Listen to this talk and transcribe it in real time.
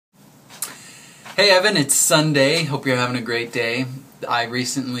Hey Evan, it's Sunday. Hope you're having a great day. I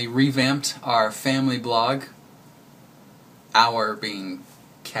recently revamped our family blog. Our being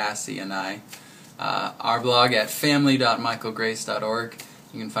Cassie and I. Our blog at family.michaelgrace.org.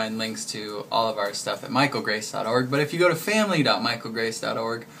 You can find links to all of our stuff at michaelgrace.org. But if you go to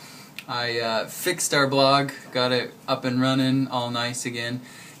family.michaelgrace.org, I fixed our blog, got it up and running, all nice again,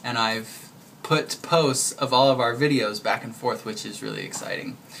 and I've put posts of all of our videos back and forth, which is really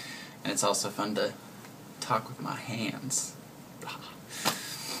exciting. And it's also fun to talk with my hands.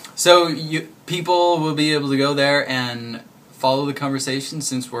 So people will be able to go there and follow the conversation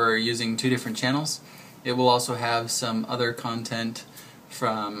since we're using two different channels. It will also have some other content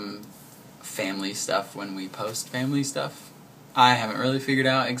from family stuff when we post family stuff. I haven't really figured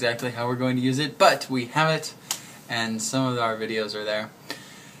out exactly how we're going to use it, but we have it, and some of our videos are there.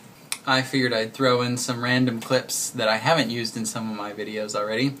 I figured I'd throw in some random clips that I haven't used in some of my videos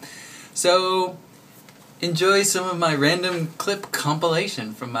already. So, enjoy some of my random clip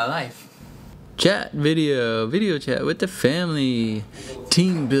compilation from my life. Chat video chat with the family,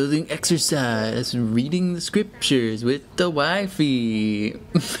 team building exercise, reading the scriptures with the wifey.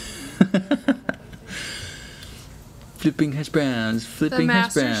 Flipping hash browns,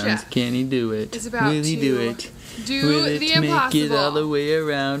 can he do it? Will he do it? Will it make it all the way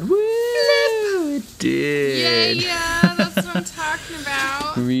around? Woo! It did. Yeah, that's what I'm talking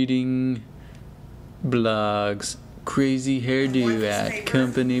about. Reading blogs, crazy hairdo at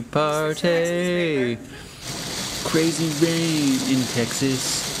company party, crazy rain in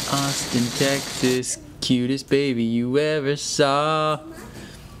Texas, Austin, Texas, cutest baby you ever saw.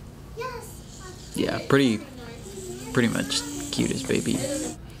 Yeah, pretty much cutest baby.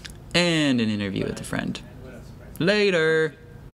 And an interview with a friend. Later.